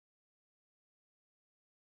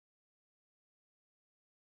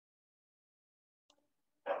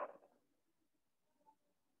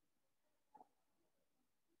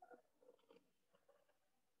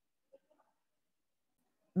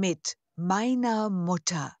mit meiner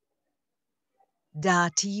Mutter.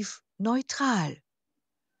 Dativ neutral.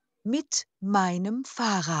 Mit meinem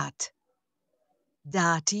Fahrrad.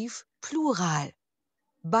 Dativ plural.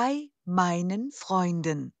 Bei meinen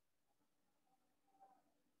Freunden.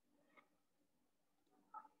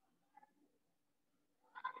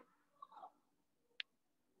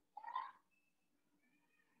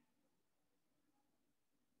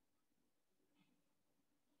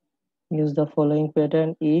 Use the following pattern: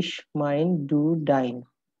 ish, mine, do, dine.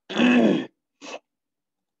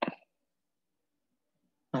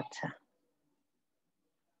 আচ্ছা,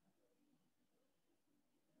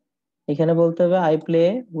 এখানে বলতে হবে I play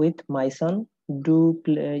with my son, do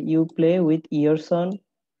play, you play with your son,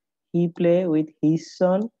 he play with his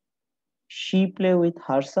son, she play with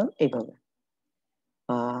her son, এইভাবে।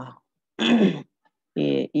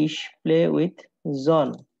 ish play with John,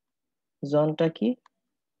 জনটা কি?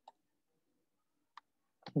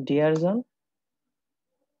 Deer জন,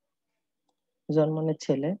 জন মানে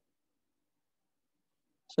ছেলে,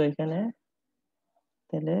 so এখানে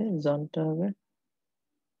তাহলে জনটা হবে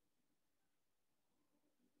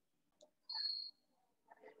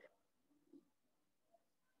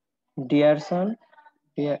ডিয়ার সন,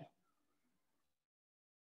 ডিয়ার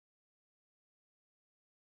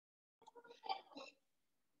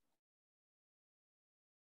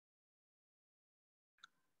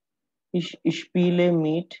স্পিলে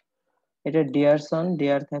মিট, এটা deer সন,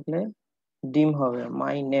 deer থাকলে ডিম হবে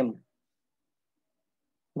my name,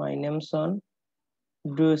 my name Son,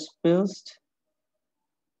 do স্পিলস্ট,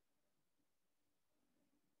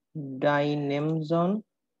 die name জন,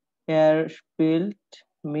 এর স্পিল্ট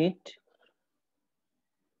মিট,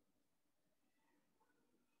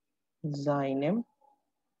 seinem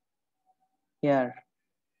এর,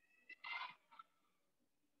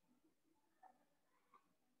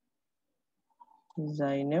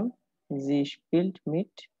 seinem, sie spielt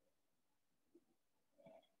mit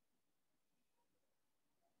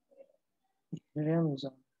ihrem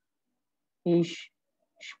Sohn, ich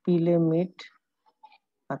spiele mit,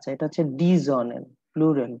 আচ্ছা এটা হচ্ছে ডি জনেন,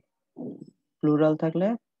 প্লুরাল, প্লুরাল থাকলে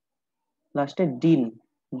লাস্টে ডিন,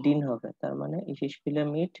 ডিন হবে, তার মানে ich spiele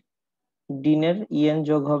mit, ডিনের ইএন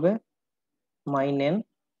যোগ হবে মাইনেন,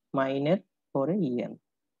 মাইনের পরে EN,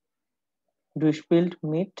 du spielt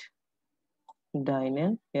mit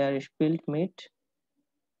deinen, er spielt mit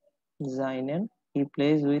seinen, he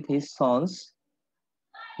plays with his sons,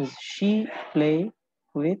 she play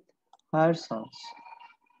with her sons.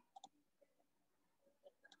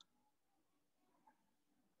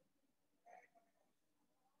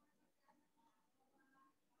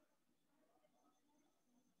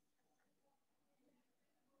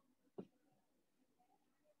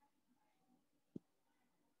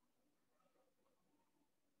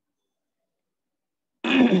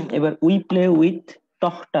 এবার উই প্লে উইথ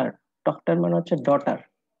টখটার, টখটার মানে হচ্ছে ডটার,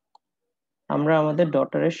 আমরা আমাদের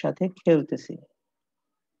ডটারের সাথে খেলতেছি,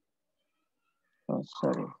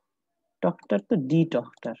 সরি টখটার তো ডি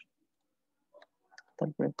টখটার,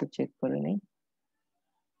 তারপর একটু চেক করে নেই,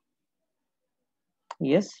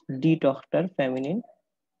 yes D টখটার feminine,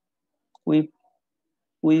 we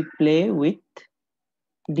we play with,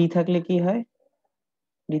 D থাকলে কি হয়,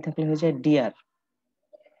 ডি থাকলে হয়ে যায় ডিয়ার,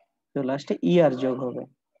 তো লাস্টে ইয়ার যোগ হবে,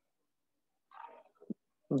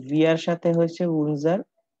 ভিয়ার সাথে হচ্ছে উনজার,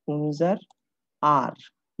 উনজার আর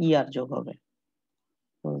ইয়ার যোগ হবে,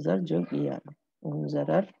 উনজার যোগ ইয়ার, উনজার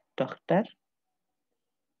আর টখটার,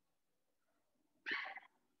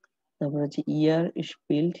 তারপর হচ্ছে ইয়ার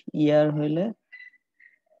স্পিল্ড, ইয়ার হইলে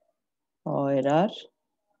eurer,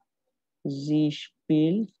 sie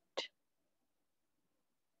spielt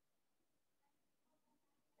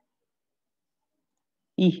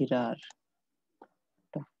ihrer,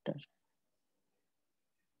 টখটার,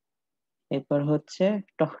 এরপর হচ্ছে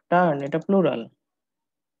টখটার্ন, এটা plural,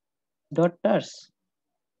 daughters,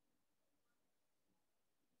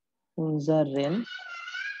 unseren,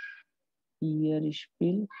 ihr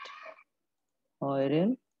spielt, euren,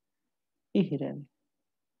 ihren.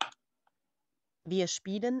 Wir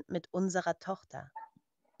spielen mit unserer Tochter.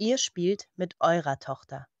 Ihr spielt mit eurer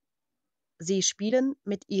Tochter. Sie spielen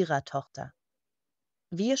mit ihrer Tochter.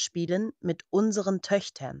 Wir spielen mit unseren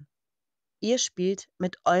Töchtern. Ihr spielt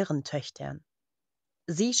mit euren Töchtern.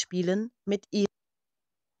 Sie spielen mit ihr.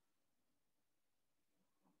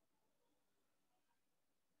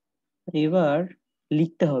 এবার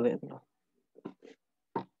লিখতে হবে এগুলো,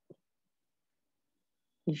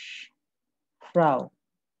 ইস ফ্রাউ,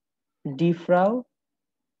 D ফ্রাউ,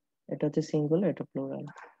 এটা হচ্ছে singular, এটা plural,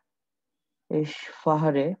 is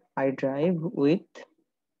ফাহারে, I drive with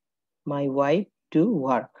my wife to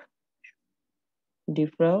work, Die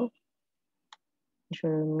Frau, ich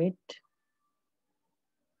will mit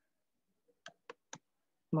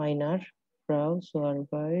meiner Frau zur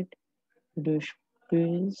Arbeit. Du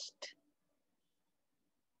spielst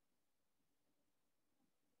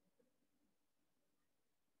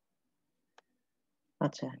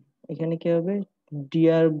আচ্ছা এখানে কি হবে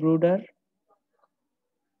deer brooder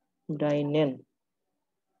ডাইনেম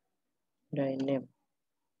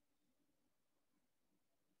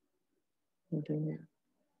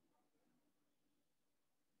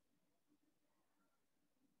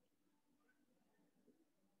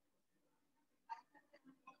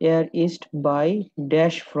Er ist bei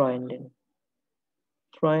dash Freunden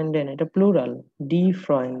এটা প্লুরাল ডি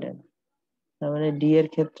Freunden তার মানে D এর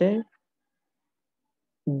ক্ষেত্রে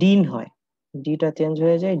dean হয় ডিটা চেঞ্জ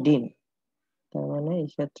হয়ে যায় ডিন তার মানে এই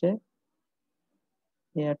ক্ষেত্রে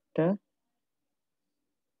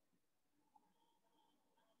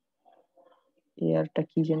এয়ারটা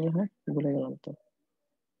কি জানি হয় ভুলে গেলাম তো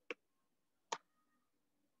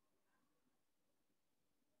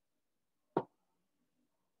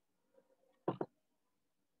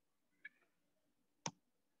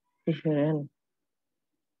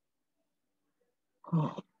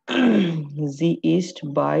Sie ist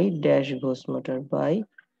bei dash Großmutter bei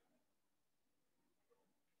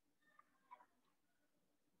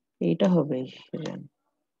এইটা হবে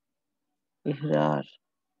ইহরার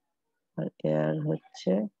আর এর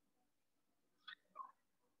হচ্ছে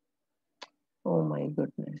ও my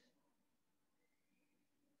goodness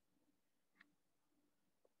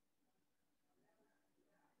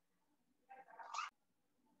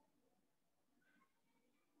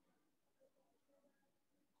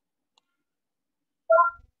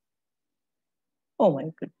oh my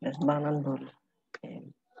goodness বানান ভুল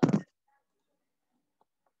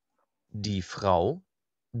Die Frau,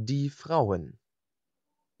 die Frauen.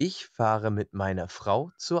 Ich fahre mit meiner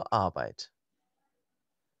Frau zur Arbeit.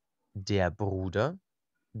 Der Bruder,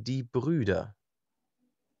 die Brüder.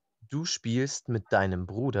 Du spielst mit deinem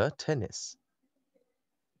Bruder Tennis.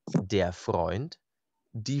 Der Freund,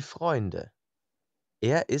 die Freunde.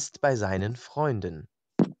 Er ist bei seinen Freunden.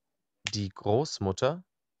 Die Großmutter,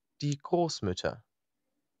 die Großmütter.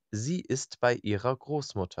 Sie ist bei ihrer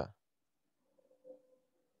Großmutter.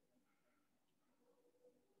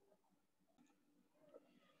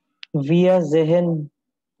 Wir sehen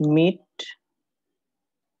mit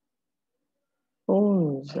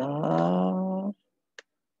unser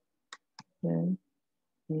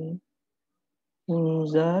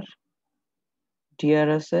deer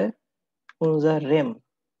আছে unserem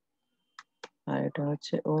আর এটা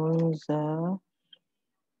হচ্ছে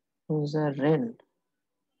unseren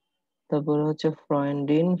তারপরে হচ্ছে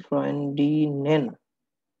Freundin Freundinnen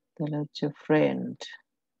তাহলে হচ্ছে friends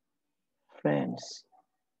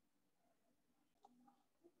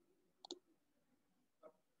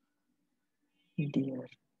dear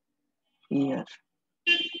ear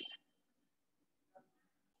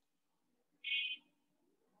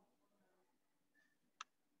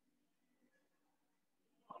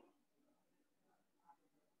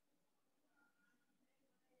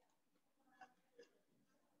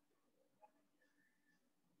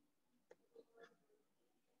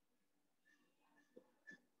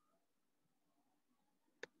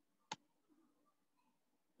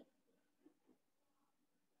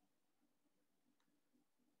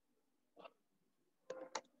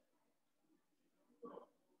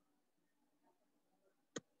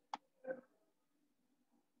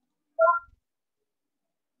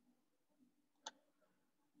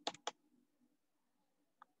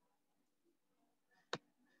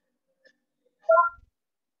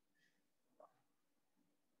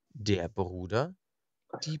Der Bruder,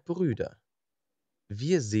 die Brüder.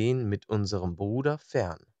 Wir sehen mit unserem Bruder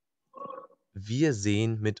fern. Wir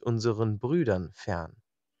sehen mit unseren Brüdern fern.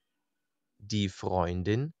 Die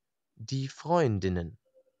Freundin, die Freundinnen.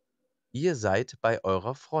 Ihr seid bei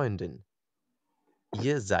eurer Freundin.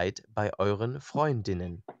 Ihr seid bei euren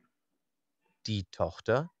Freundinnen. Die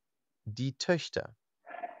Tochter, die Töchter.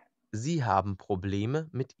 Sie haben Probleme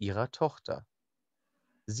mit ihrer Tochter.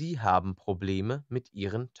 Sie haben Probleme mit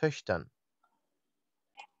ihren Töchtern.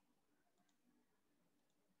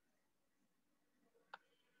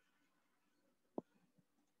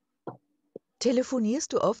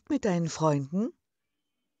 Telefonierst du oft mit deinen Freunden?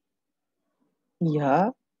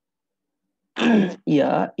 Ja,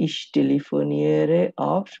 ja, ich telefoniere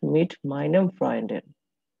oft mit meinen Freunden.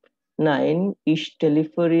 Nein, ich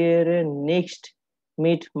telefoniere nicht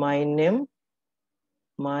mit meinen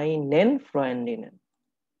Freundinnen.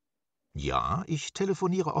 Ja, ich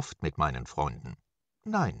telefoniere oft mit meinen Freunden.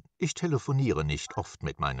 Nein, ich telefoniere nicht oft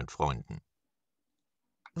mit meinen Freunden.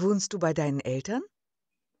 Wohnst du bei deinen Eltern?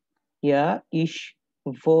 Ja, ich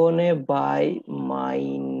wohne bei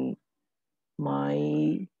meinen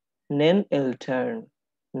Eltern.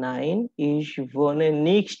 Nein, ich wohne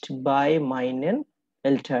nicht bei meinen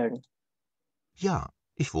Eltern. Ja,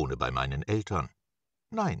 ich wohne bei meinen Eltern.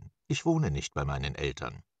 Nein, ich wohne nicht bei meinen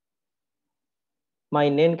Eltern.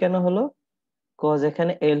 Meinen কেন হলো? Cause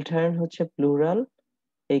এখানে Eltern হচ্ছে plural,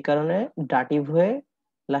 এই কারণে dative হয়ে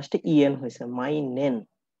লাস্টে en হয়েছে, meinen.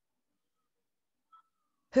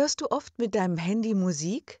 Hörst du oft mit deinem Handy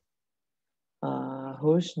Musik?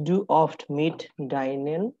 Hörst du oft mit deinem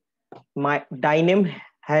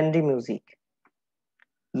Handy Musik?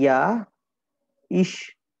 Ja, ich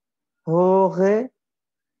höre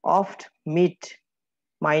oft mit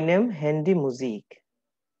meinem Handy Musik.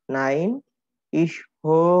 Nein, ich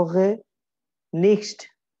höre nicht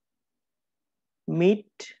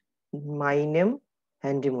mit meinem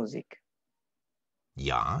Handy Musik.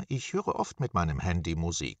 Ja, ich höre oft mit meinem Handy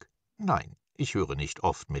Musik. Nein, ich höre nicht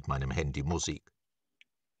oft mit meinem Handy Musik.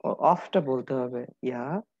 Oft বলতে হবে. Ja,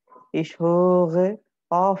 ich höre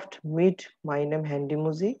oft mit meinem Handy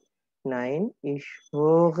Musik. Nein, ich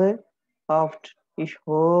höre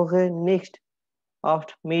nicht oft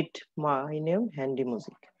mit meinem Handy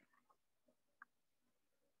Musik.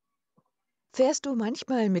 Fährst du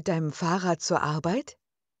manchmal mit deinem Fahrrad zur Arbeit?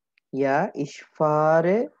 Ja, ich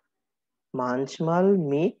fahre manchmal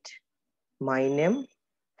mit meinem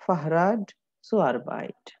Fahrrad zur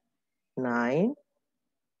Arbeit. Nein,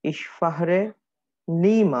 ich fahre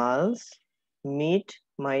niemals mit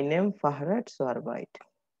meinem Fahrrad zur Arbeit.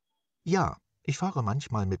 Ja, ich fahre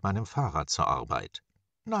manchmal mit meinem Fahrrad zur Arbeit.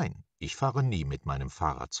 Nein, ich fahre nie mit meinem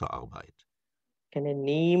Fahrrad zur Arbeit. এখানে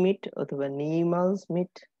nie mit অথবা niemals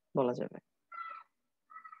mit বলা যাবে।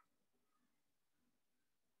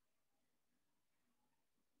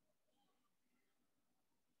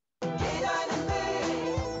 Geh deinen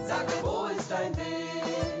Weg, sag mir, wo ist dein Weg?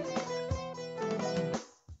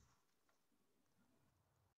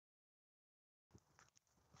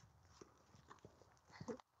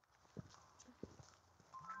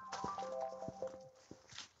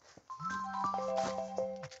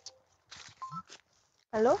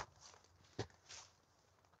 Hallo?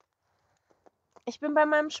 Ich bin bei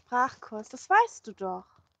meinem Sprachkurs, das weißt du doch.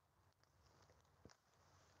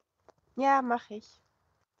 Ja, mach ich.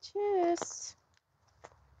 Tschüss.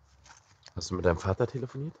 Hast du mit deinem Vater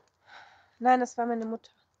telefoniert? Nein, das war meine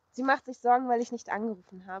Mutter. Sie macht sich Sorgen, weil ich nicht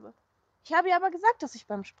angerufen habe. Ich habe ihr aber gesagt, dass ich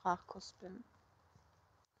beim Sprachkurs bin.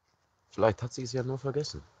 Vielleicht hat sie es ja nur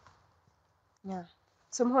vergessen. Ja,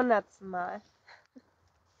 zum 100. Mal.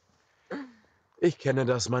 Ich kenne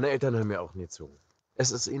das, meine Eltern hören mir auch nie zu. Es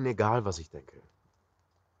ist ihnen egal, was ich denke.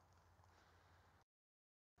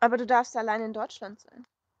 Aber du darfst allein in Deutschland sein.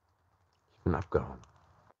 Ich bin abgehauen.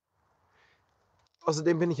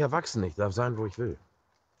 Außerdem bin ich erwachsen, ich darf sein, wo ich will.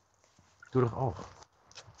 Du doch auch.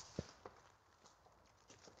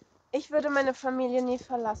 Ich würde meine Familie nie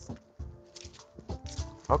verlassen.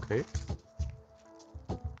 Okay.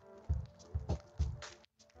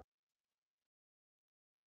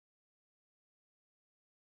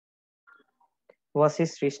 Was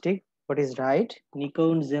ist richtig? What is right? Nico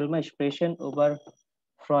und Selma sprechen über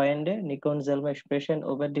Freunde. Nico und Selma sprechen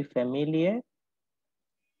über die Familie.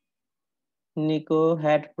 Nico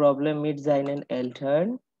had problem mit seinen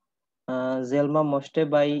Eltern. Selma musste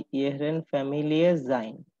bei ihren Familie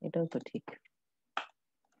sein. এটাও তো ঠিক।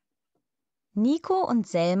 Nico und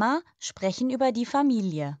Selma sprechen über die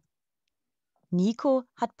Familie. Nico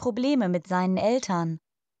hat Probleme mit seinen Eltern.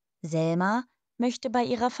 Selma möchte bei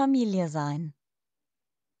ihrer Familie sein.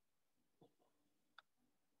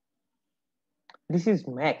 This is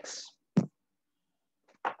Max.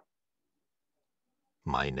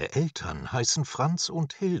 Meine Eltern heißen Franz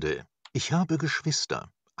und Hilde. Ich habe Geschwister,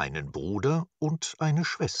 einen Bruder und eine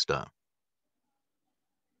Schwester.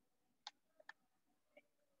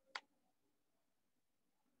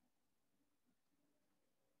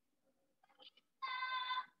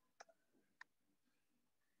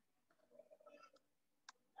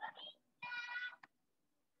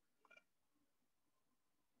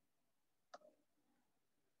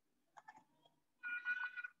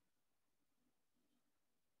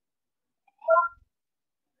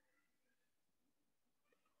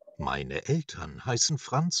 Meine Eltern heißen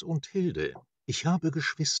Franz und Hilde. Ich habe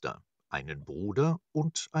Geschwister, einen Bruder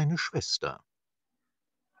und eine Schwester.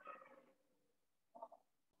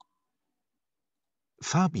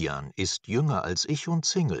 Fabian ist jünger als ich und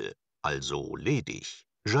Single, also ledig.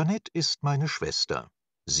 Jeanette ist meine Schwester.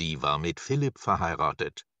 Sie war mit Philipp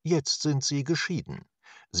verheiratet. Jetzt sind sie geschieden.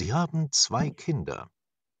 Sie haben 2 Kinder.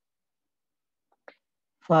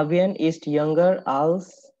 Fabian ist younger als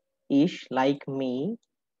ich, like me,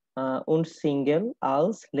 und single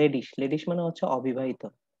als ladies. Ladies মানে হচ্ছে অবিবাহিত,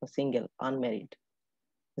 single, unmarried.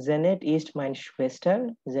 Janet ist mein Schwester.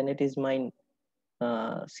 Janet is my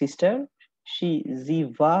sister. Sie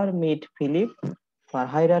war mit Philipp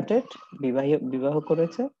verheiratet, বিবাহ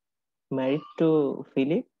করেছে, married to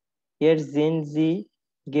Philipp. Jetzt sind sie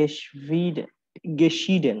geschieden.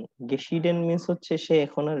 Geschieden means হচ্ছে সে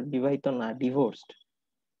এখন আর বিবাহিত না, divorced.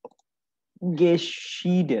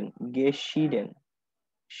 geschieden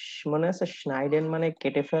মনে আছে স্নাইডেন মানে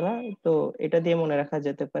কেটে ফেলা, তো এটা দিয়ে মনে রাখা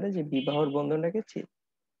যেতে পারে যে বিবাহর বন্ধনটাকে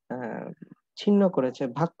ছিন্ন করেছে,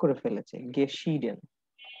 ভাগ করে ফেলেছে, geschieden.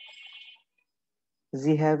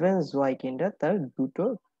 Sie haben zwei Kinder, তার দুটো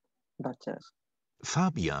বাচ্চা আছে।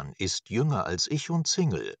 Fabian ist jünger als ich und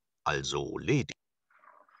Single, also ledig.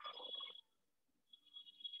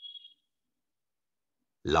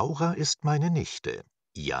 Laura ist meine Nichte.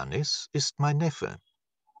 Janis ist mein Neffe.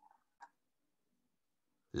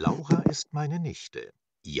 Laura ist meine Nichte.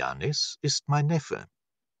 Janis ist mein Neffe.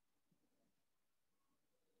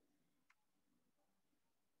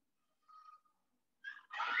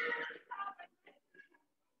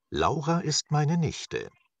 Laura ist meine Nichte.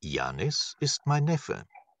 Janis ist mein Neffe.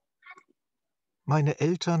 Meine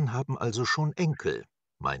Eltern haben also schon Enkel.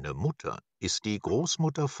 Meine Mutter ist die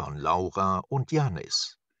Großmutter von Laura und Janis.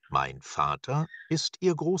 Mein Vater ist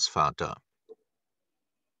ihr Großvater.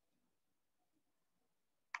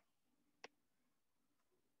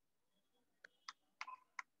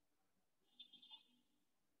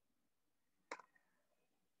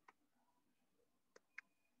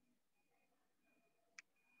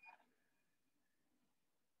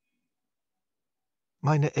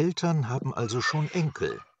 Meine Eltern haben also schon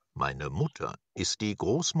Enkel. Meine Mutter ist die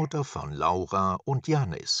Großmutter von Laura und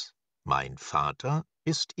Janis. Mein Vater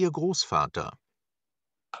ist ihr Großvater.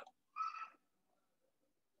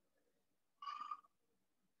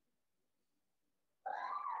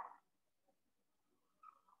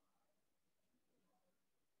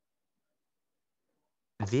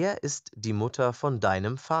 Wer ist die Mutter von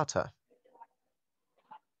deinem Vater?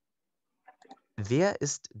 Wer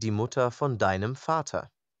ist die Mutter von deinem Vater?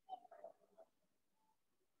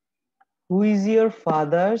 Who is your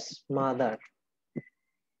father's mother?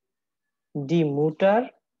 Die Mutter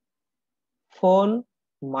von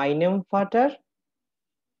meinem Vater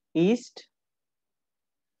ist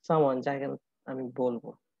someone, যাকে আমি বলবো।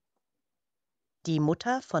 Die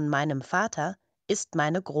Mutter von meinem Vater ist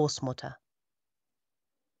meine Großmutter.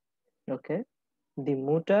 ওকে, দি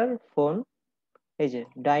মুটার phone, এই যে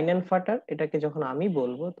ডাইনেন ফাটার, এটাকে যখন আমি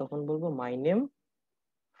বলবো তখন বলবো মাই নেম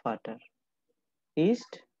ফাটার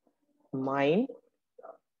east mine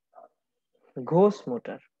Ghosh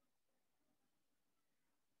মোটার।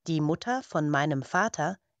 Die Mutter von meinem Vater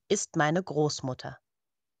ist meine Großmutter.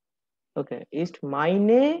 ওকে, ইস্ট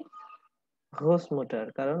মাইনে ঘোষ মোটার,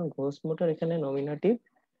 কারণ ঘোষ মোটার এখানে নমিনেটিভ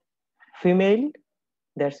ফিমেল,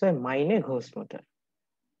 দ্যাটস ওয়াই মাইনে Ghosh মোটার।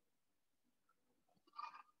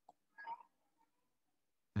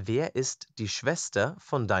 Wer ist die Schwester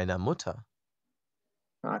von deiner Mutter?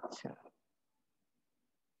 আচ্ছা,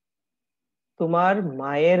 তোমার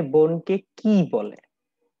মায়ের বোনকে কি বলে?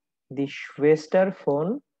 দি শ্বেস্টার ফোন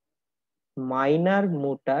মাইনার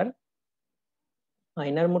মোটার।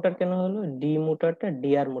 মাইনার মোটার কেন হলো? ডি মোটারটা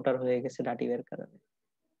ডিআর মোটার হয়ে গেছে ডাটিভের কারণে।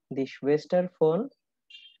 দি শ্বেস্টার ফোন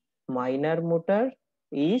মাইনার মোটার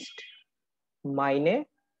ইস্ট মাইনে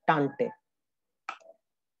টান্টে।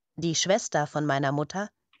 Die Schwester von meiner Mutter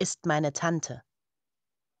ist meine Tante.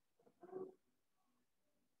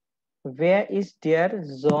 Wer ist der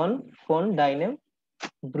Sohn von deinem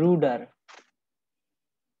Bruder?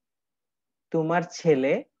 তোমার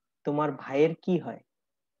ছেলে তোমার ভাইয়ের কি হয়?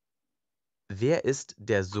 Wer ist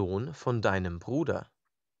der Sohn von deinem Bruder?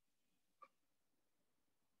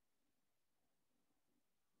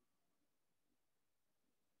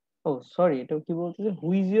 ও সরি, এটা কি বলতেছে? হু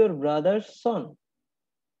ইজ ইউর ব্রাদার্স সন?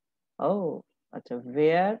 ও আচ্ছা,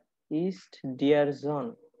 where is dear son?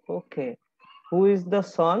 Okay, who is the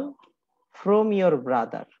son from your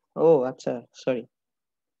brother? ও আচ্ছা, sorry,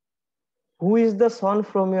 who is the son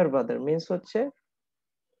from your brother means হচ্ছে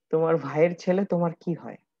তোমার ভাইয়ের ছেলে তোমার কি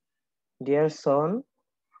হয়? dear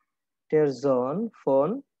son von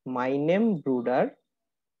meinem Bruder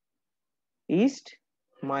ist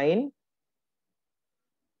mein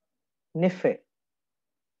Neffe.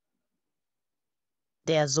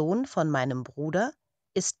 Der Sohn von meinem Bruder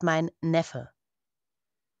ist mein Neffe.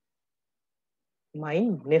 Mein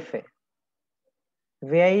Neffe.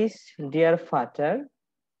 Wer ist der Vater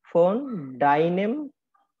von deinem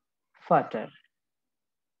Vater?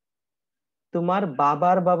 তোমার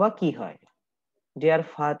বাবার বাবা কি হয়? Der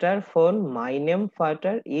Vater von meinem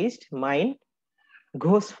Vater ist mein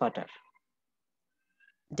Großvater.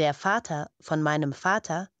 Der Vater von meinem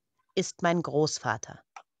Vater ist mein Großvater.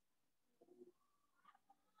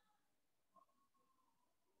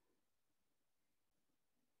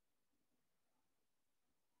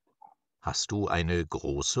 Hast du eine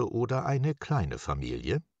große oder eine kleine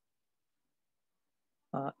Familie?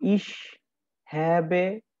 Ich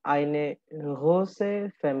habe eine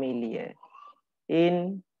große Familie.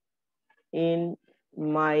 In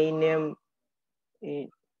meinem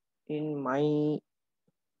in, in my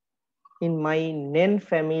in meinen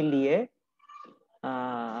Familie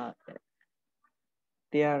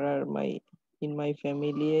there are in my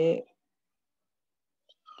family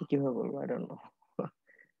কিভাবে বলবো I don't know.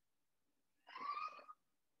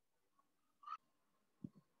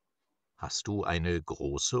 Hast du eine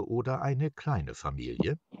große oder eine kleine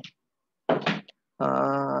Familie?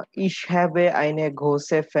 Ich habe eine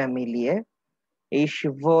große Familie. Ich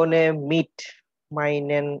wohne mit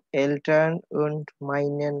meinen Eltern und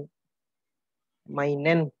meinen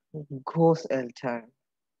Großeltern.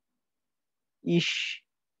 Ich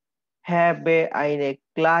habe eine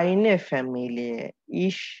kleine Familie.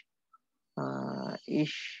 Ich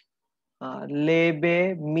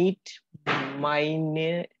lebe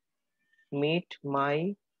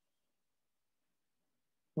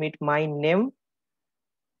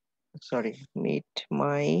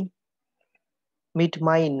mit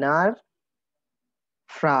meiner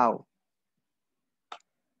Frau.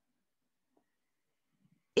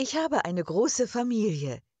 Ich habe eine große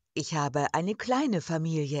Familie. Ich habe eine kleine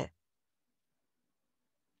Familie.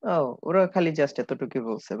 ওরা খালি just এতটুকুই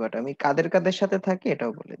বলছে but আমি কাদের কাদের সাথে থাকি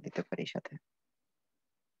এটাও বলে দিতে পারি সাথে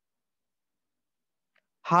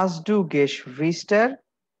Hast du Geschwister?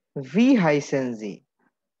 Wie heißen sie?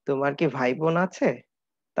 তোমার কি ভাই বোন আছে?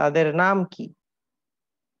 তাদের নাম কি?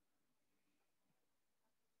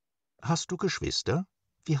 Hast du Geschwister?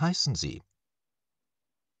 Wie heißen sie?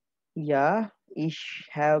 Ja, ich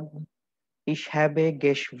habe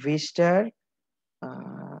Geschwister.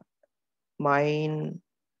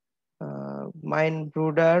 Mein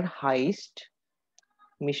Bruder heißt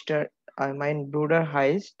mein Bruder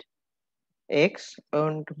heißt X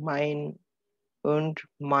und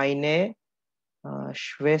meine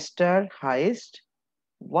Schwester heißt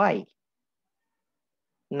Y.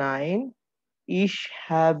 Nein, ich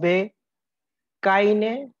habe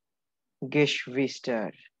keine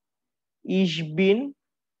Geschwister. Ich bin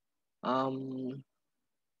I'm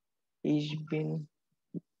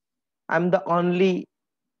the only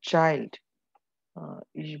child.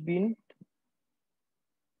 Ich bin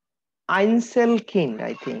Einzelkind,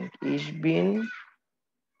 I think. Ich bin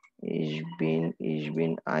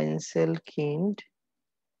Einzelkind.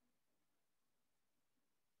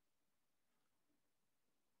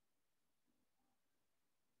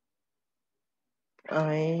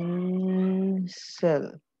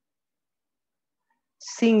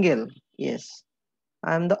 Single, yes.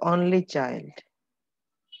 I'm the only child.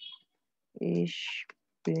 Ich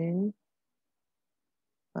bin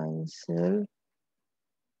Einzelkind.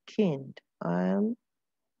 I am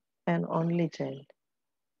an only child.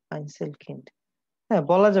 Einzelkind. হ্যাঁ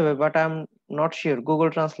বলা যাবে but I am not sure Google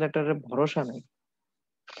ট্রান্সলেটরের ভরসা নেই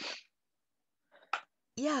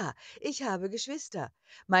Ja, ich habe Geschwister.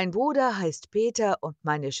 Mein Bruder heißt Peter und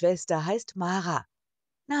meine Schwester heißt Mara.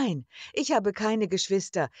 Nein, ich habe keine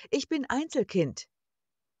Geschwister. Ich bin Einzelkind.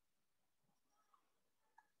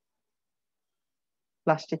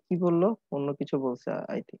 লাস্টে কি বললো অন্য কিছু বলছে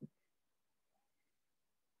I think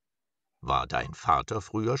War dein Vater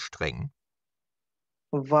früher streng?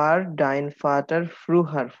 War dein Vater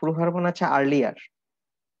früher মানে হচ্ছে earlier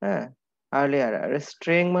হ্যাঁ earlier আর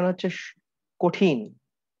স্ট্রেং মানে হচ্ছে কঠিন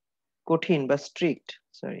কঠিন বা strict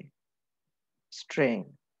sorry স্ট্রেং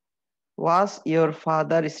Was your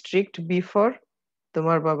father strict before?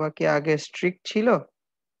 তোমার বাবা কি আগে স্ট্রিক্ট ছিল?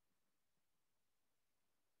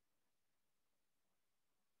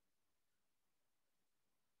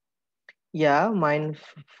 Ja, mein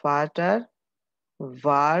Vater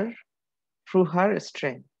war früher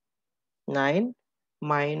streng. Nein,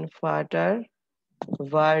 mein Vater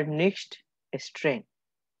war nicht streng.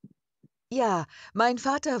 Ja, mein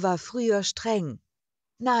Vater war früher streng.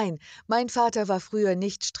 Nein, mein Vater war früher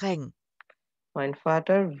nicht streng. Mein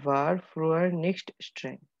Vater war früher nicht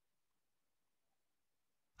streng.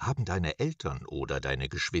 Haben deine Eltern oder deine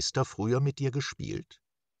Geschwister früher mit dir gespielt?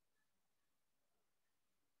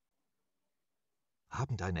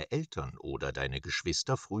 Haben deine Eltern oder deine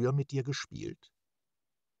Geschwister früher mit dir gespielt?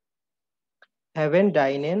 Haben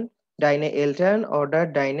Deine Eltern oder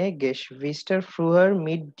deine Geschwister früher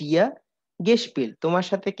mit dir gespielt? তোমার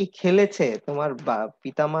সাথে কি খেলেছে তোমার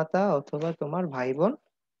পিতামাতা অথবা তোমার ভাই বোন?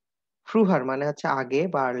 früher মানে হচ্ছে আগে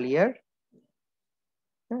বা earlier,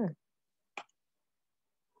 হ্যাঁ?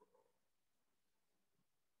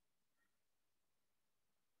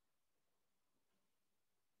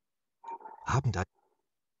 Haben da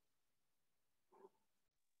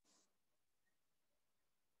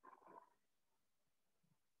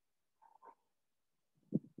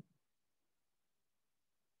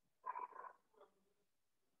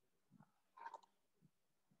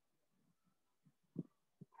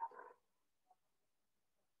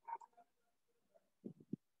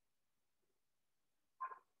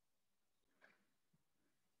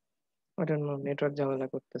I don't know, network ঝামেলা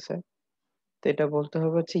করতেছে। তো এটা বলতে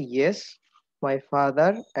হবে হচ্ছে yes, my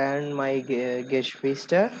father and my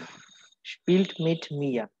Geschwister spielt mit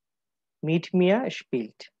mir. Mit mir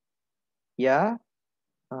spielt. Ja,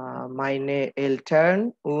 meine Eltern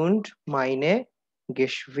und meine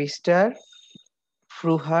Geschwister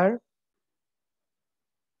früher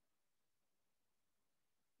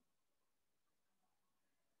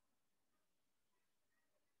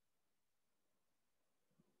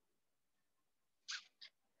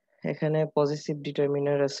এখানে পজিটিভ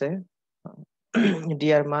ডিটারমিনার আছে।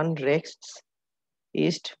 ডিয়ার মান রেক্স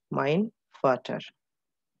ইস্ট মাইন ফাটার।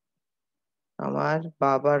 আমার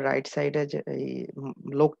বাবার রাইট সাইডে যে এই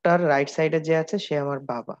লোকটার রাইট সাইডে যে আছে সে আমার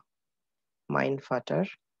বাবা, মাইন ফাটার।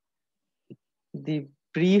 দি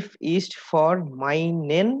ব্রিফ ইস্ট ফর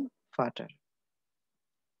মাইনেন ফাটার।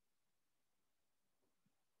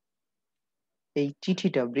 এই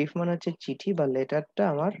চিঠিটা, ব্রিফ মানে হচ্ছে চিঠি বা লেটারটা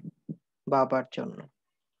আমার বাবার জন্য।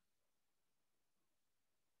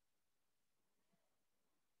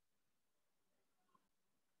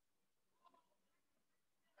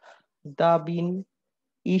 দা বিন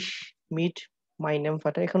ইশ মিট মাইনেম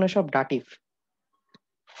ফাটার, এখানে সব ডাটিভ।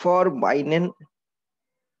 ফর মাইনেন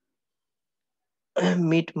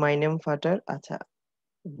মিট মাইনেম ফাটার। আচ্ছা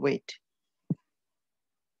ওয়েট,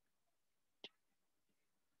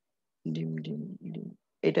 ডিম ডিম ডিম,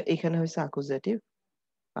 এটা এখানে হয়েছে অ্যাকুজেটিভ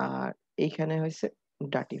আর এইখানে হয়েছে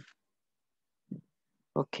ডাটিভ।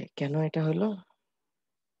 ওকে, কেন এটা হলো?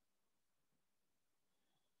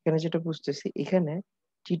 এখানে যেটা বুঝতেছি, এখানে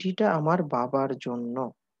চিঠিটা আমার বাবার জন্য,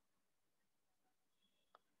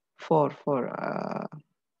 ফর ফর,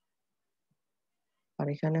 আর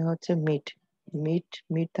এখানে হচ্ছে মিট। মিট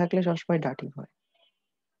মিট থাকলে সবসময় ডাটিভ হয়।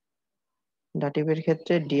 ডাটিভের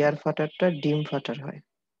ক্ষেত্রে ডিয়ার ফাটারটা ডিম ফাটার হয়,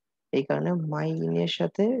 এই কারণে মাইনের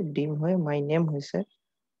সাথে ডিম হয়ে মাই নেম হয়েছে।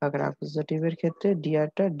 আবার অ্যাকুজেটিভের ক্ষেত্রে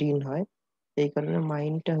ডিয়ারটা ডিন হয়, এই কারণে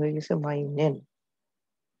মাইনটা হয়ে গেছে মাই নেন।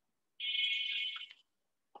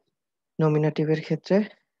 নমিনেটিভের ক্ষেত্রে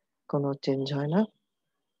কোনো চেঞ্জ হয় না।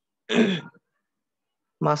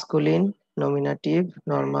 মাস্কুলিন, নমিনেটিভ,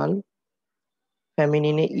 নরমাল,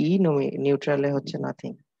 ফেমিনিনে ই, নিউট্রালে হচ্ছে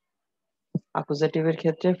নাথিং। অ্যাকুজেটিভের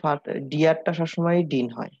ক্ষেত্রে ডিয়ারটা সবসময় ডিন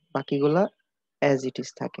হয়, বাকিগুলা অ্যাজ ইট ইজ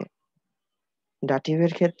থাকে।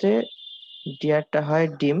 ডাটিভের ক্ষেত্রে ডিয়ারটা হয়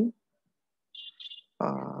ডিম,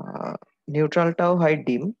 নিউট্রালটাও হয়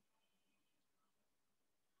ডিম,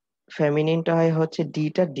 ফেমিনিনটা হয় হচ্ছে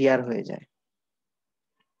ডিটা ডিয়ার হয়ে যায়।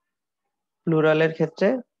 প্লুরালের ক্ষেত্রে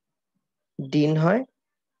ডিন হয়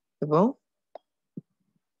এবং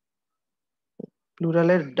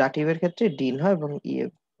প্লুরালের ডাটিভের ক্ষেত্রে ডিন হয় এবং ইয়ে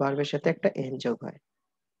ভার্বের সাথে একটা এন যোগ হয়।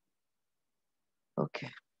 ওকে,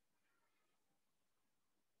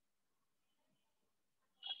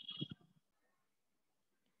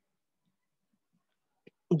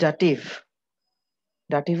 ডাটিভ।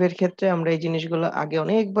 ডাটিভের ক্ষেত্রে আমরা এই জিনিসগুলো আগে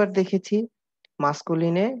অনেকবার দেখেছি।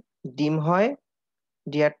 মাস্কুলিনে ডিম হয়,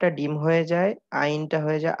 ডিয়ারটা ডিম হয়ে যায়, আইনটা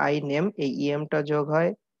হয়ে যায় আই নেম, এই ইএমটা যোগ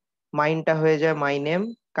হয়, মাইনটা হয়ে যায় মাই নেম,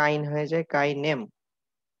 কাইন হয়ে যায় কাই নেম।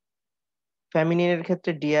 ফেমিনিনের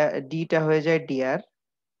ক্ষেত্রে ডিটা হয়ে যায় ডিয়ার,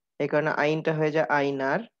 এই কারণে আইনটা হয়ে যায়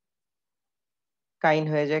আইনার, কাইন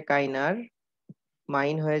হয়ে যায় কাইনার,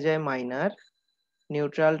 মাইন হয়ে যায় মাইনার।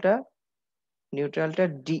 নিউট্রালটা নিউট্রালটা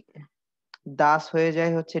ডি দাস হয়ে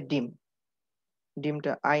যায় হচ্ছে ডিম,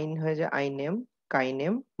 ডিমটা আইন হয়ে যায় I name, chi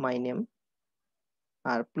name, my name.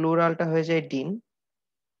 আর প্লুরালটা হয়ে যায় ডিন,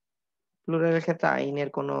 প্লুরালের ক্ষেত্রে আইনের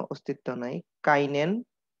কোনো অস্তিত্ব নাই, কাইনেন,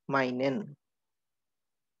 মাইনেন।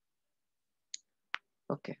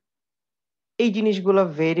 ওকে, এই জিনিসগুলো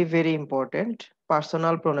very very important.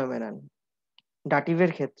 Personal pronoun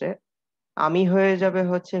ডাটিভের ক্ষেত্রে আমি হয়ে যাবে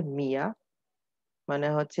হচ্ছে মিয়া, মানে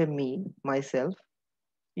হচ্ছে মি, মাইসেলফ।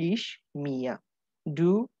 ইশ মিয়া,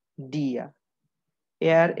 ডু ডিয়া,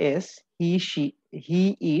 এয়ার হি, শি, হি,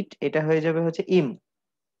 ইট, এটা হয়ে যাবে হচ্ছে ইম। আর প্লুরালের ক্ষেত্রে আমি হয়ে যাবে হচ্ছে মি, মাইসেলফ। ইশ মিয়া, ডু ডিয়া, এয়ার হি, শি, হি, ইট, এটা হয়ে যাবে হচ্ছে ইম। আর প্লুরালের ক্ষেত্রে আমি হয়ে যাবে হচ্ছে মি, মাইসেলফ, ইশ মিয়া, ডু ডিয়া, এয়ার হি, শি, হি, ইট, এটা হয়ে যাবে হচ্ছে ইম।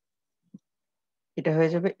 এটা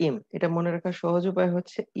হয়ে যাবে ইম। এটা মনে রাখার সহজ উপায়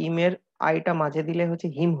হচ্ছে ইমের আইটা মাঝে দিলে হচ্ছে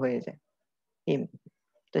হিম হয়ে যায়, হিম।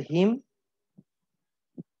 তো হিম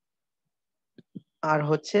আর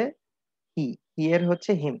হচ্ছে হি, হি এর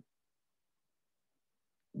হচ্ছে হিম।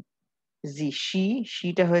 জি,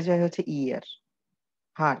 শিটা হয়ে যায় হচ্ছে ইয়ার,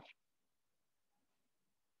 হার।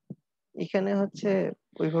 এখানে হচ্ছে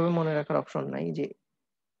ওইভাবে মনে রাখার অপশন নাই, যে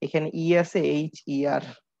এখানে ই আছে, এইচ ই আর,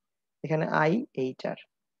 এখানে আই এইচ আর।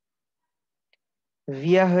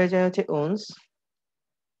 ভিয়া হয়ে যায় হচ্ছে ওনস,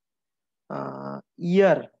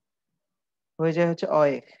 ইয়ার হয়ে যায় হচ্ছে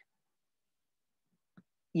অয়েক।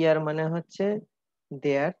 ইয়ার মানে হচ্ছে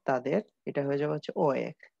দেয়ার, তাদের, এটা হয়ে যাবে হচ্ছে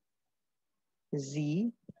ওয়েক। জি,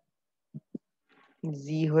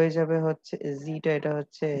 জি হয়ে যাবে হচ্ছে, জিটা এটা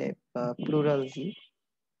হচ্ছে প্লুরাল জি,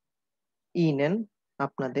 ইনেন,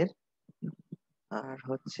 আপনাদের। আর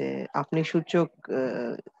হচ্ছে আপনি সূচক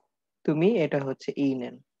তুমি, এটা হচ্ছে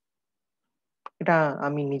ইনেন। এটা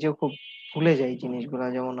আমি নিজেও খুব ভুলে যাই জিনিসগুলা,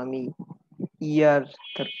 যেমন আমি ইয়ার,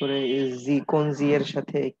 তারপরে জি, কোন জি এর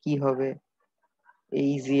সাথে কি হবে,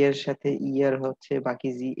 এই জি এর সাথে ইয়ার হচ্ছে বাকি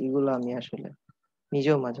জি, এগুলো আমি আসলে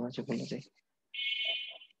নিজেও মাঝে মাঝে ভুলে যাই।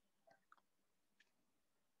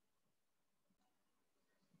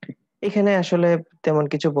 এখানে আসলে তেমন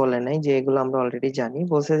কিছু বলে নাই, যে এগুলো আমরা অলরেডি জানি।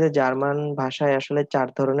 বলছে যে জার্মান ভাষায় আসলে 4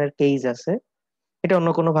 ধরনের কেস আছে, এটা অন্য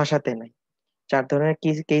কোনো ভাষাতে নাই। 4 ধরনের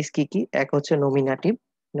কেস কি কি? এক হচ্ছে নমিনাটিভ।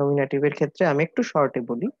 নমিনাটিভের ক্ষেত্রে আমি একটু শর্টে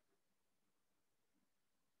বলি,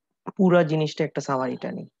 পুরা জিনিসটা একটা সামারিটা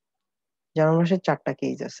নিই। জার্মান ভাষায় 4টা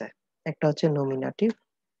কেস আছে। একটা হচ্ছে নমিনাটিভ।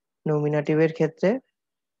 নমিনাটিভের ক্ষেত্রে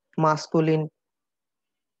মাস্কুলিন,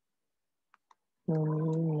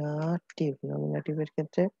 নমিনাটিভের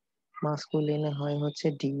ক্ষেত্রে মাস্কুলিনে হয় হচ্ছে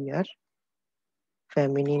ডিআর,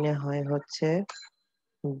 ফেমিনিনে হয় হচ্ছে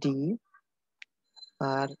ডি,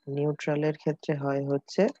 আর নিউট্রালের ক্ষেত্রে হয়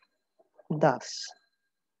হচ্ছে দাস।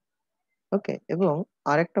 ওকে, এবং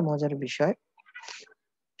আরেকটা মজার বিষয়,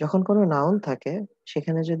 যখন কোনো নাউন থাকে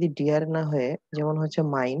সেখানে যদি ডিয়ার না হয়ে, যেমন হচ্ছে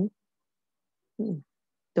মাইন,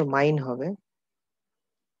 তো মাইন হবে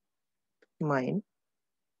মাইন,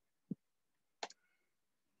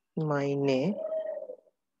 মাইনে,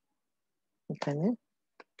 এখানে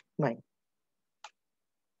মাইন।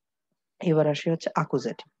 এবার আসি হচ্ছে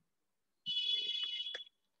আকুজেটিভ।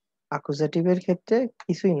 আকুজেটিভের ক্ষেত্রে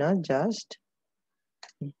কিছুই না, জাস্ট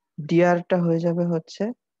ডিয়ারটা হয়ে যাবে হচ্ছে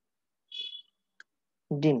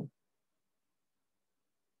ডিন,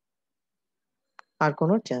 আর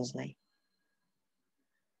কোনো চেঞ্জ নাই।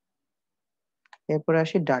 এরপর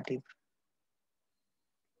আসি ডাটিভ।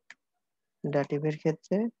 ডাটিভের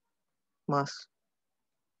ক্ষেত্রে মাস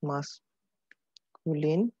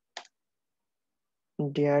মাসকুলিন,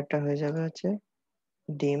 ডিয়ারটা হয়ে যাবে হচ্ছে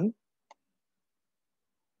ডিম,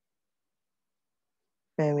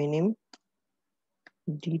 ফেমিনিম,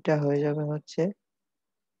 ডিটা হয়ে যাবে হচ্ছে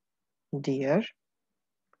ডিয়ার,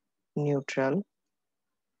 নিউট্রাল,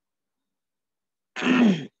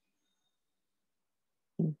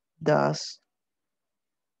 দাস,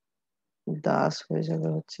 দাস হয়ে যাবে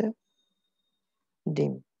হচ্ছে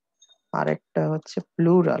ডিম। আরেকটা হচ্ছে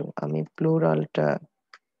প্লুরাল, আমি প্লুরালটা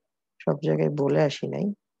সব জায়গায় বলে আসি নাই।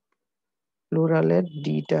 প্লুরালের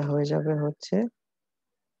ডিটা হয়ে যাবে হচ্ছে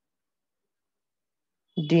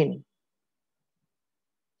ডিন,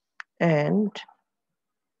 এন্ড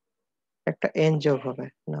একটা এন যোগ হবে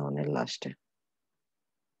নাউনের লাস্টে।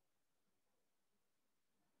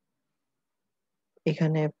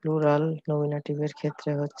 এখানে প্লুরাল নমিনাটিভের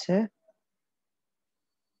ক্ষেত্রে হচ্ছে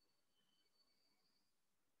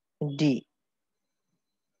ডি,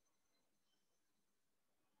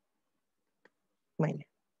 মাইনে।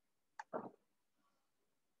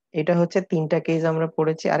 এটা হচ্ছে 3টা কেস আমরা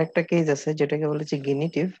পড়েছি। আরেকটা কেস আছে যেটাকে বলেছি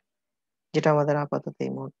গিনিটিভ, যেটা আমাদের আপাতত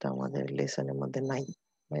এই মুহূর্তে আমাদের লেসনের মধ্যে নাই,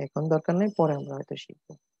 বা এখন দরকার নেই, পরে আমরা হয়তো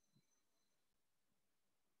শিখবো।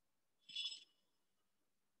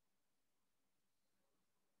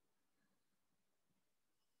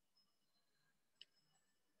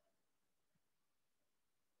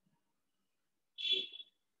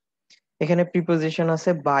 এখানে প্রিপোজিশন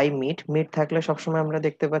আছে বাই, মিট। মিট থাকলে সবসময় আমরা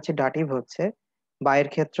দেখতে পাচ্ছি ডাটিভ হচ্ছে। বাইয়ের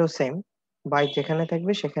ক্ষেত্রেও সেম, বাই যেখানে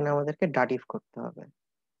থাকবে সেখানে আমাদেরকে ডাটিভ করতে হবে।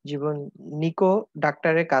 জীবন, নিকো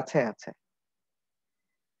ডাক্তারের কাছে আছে।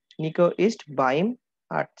 Nicco east বাইম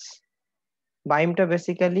arts. বাইমটা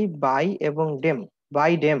basically by এবং Dame,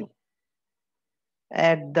 by Dame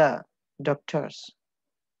at the doctors.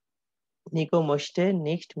 Nicco মোস্টে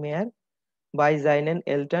নিক্সট mower by জাইনেন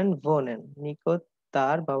Elton ভোনেন। Nicco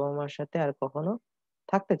তার বাবা মার সাথে আর কখনো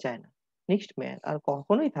থাকতে চায় না, নিক্সট মেয়ার আর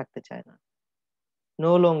কখনোই থাকতে চায় না,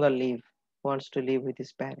 no longer live, wants to live with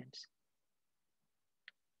his parents.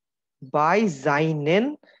 By seinen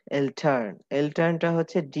Eltern এলটার্নটা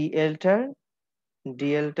হচ্ছে ডি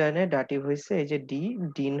এলটার্নের ডাটিভ হইছে এই যে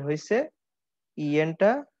ডিন হইছে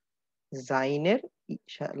ইয়েনটা জাইনের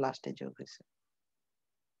লাস্টে যোগ হয়েছে।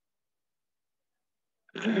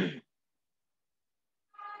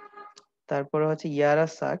 তারপরে হচ্ছে ইয়ারা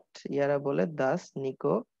সাক্ট ইয়ারা বলে দাস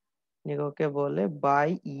নিকোকে বলে বাই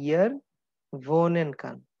ইয়ার ভোনেন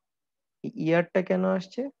কান ইয়ারটা কেন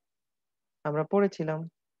আসছে আমরা পড়েছিলাম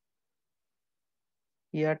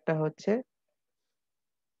ইয়ারটা হচ্ছে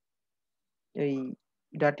এই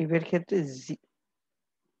ডাটিভের ক্ষেত্রে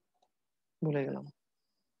ভুলে গেলাম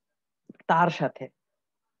তার সাথে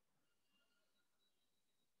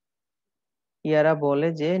ইয়ারা বলে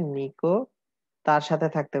যে নিকো তার সাথে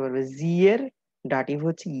থাকতে পারবে জি এর ডাটিভ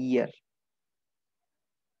হচ্ছে ইয়ার।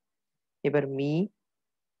 এবার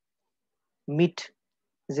মিট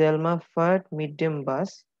জেলমা ফার্ট মিড ডেম বাস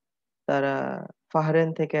তারা ফাহরেন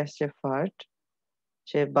থেকে আসছে ফার্ট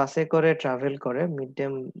সে বাসে করে ট্রাভেল করে মিড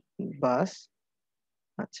ডেম বাস।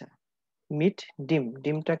 আচ্ছা মিট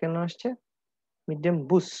ডিমটা কেন আসছে মিড ডেম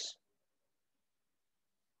বুস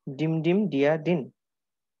ডিম ডিয়া দিন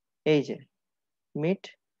এই যে মিট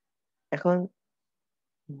এখন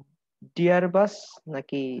ডিয়ার বাস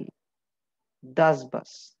নাকি দাস বাস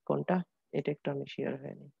কোনটা এটা একটু আমি শিওর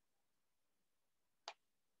হয়নি।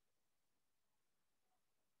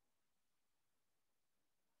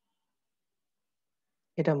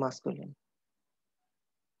 এটা মাস্কুলিন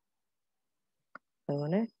তার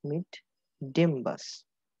মানে মিট ডিম বাস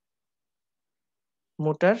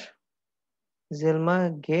motor জেলমা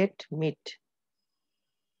gate meet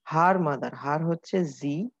her mother হার হচ্ছে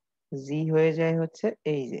জি হয়ে যায় হচ্ছে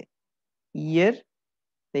এই যে ইয়ের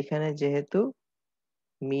এখানে যেহেতু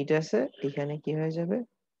মিট আছে এখানে কি হয়ে যাবে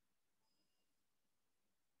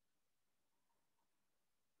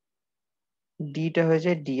ডিটা হয়ে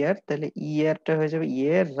যায় ডিয়ার তাহলে ইয়ারটা হয়ে যাবে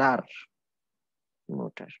ইয়ের রার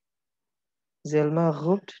motor জেলমা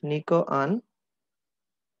root Nicco An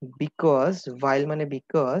because ভাইল মানে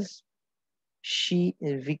বিকজ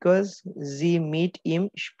বিকজ জি মিট ইম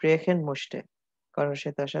স্প্রেখেন মোস্টে কারণ সে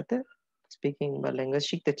তার সাথে স্পিকিং বা ল্যাঙ্গুয়েজ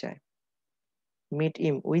শিখতে চায় মিট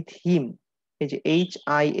ইম উইথ হিম এই যে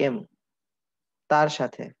HIM তার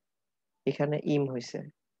সাথে এখানে ইম হয়েছে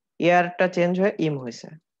এয়ারটা চেঞ্জ হয়ে ইম হয়েছে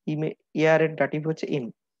ইয়ার এর ডাটিভ হচ্ছে ইম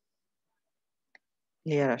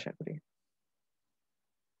ক্লিয়ার আশা করি।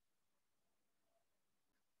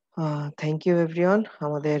 থ্যাংক ইউ এভরিওয়ান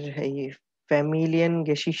আমাদের এই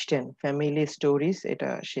ফ্যামিলি স্টোরিজ এটা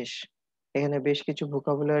শেষ। এখানে বেশ কিছু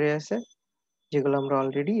ভোকাবুলারি আছে যেগুলো আমরা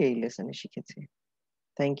অলরেডি এই লেসনে শিখেছি।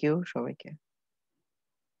 থ্যাংক ইউ সবাইকে।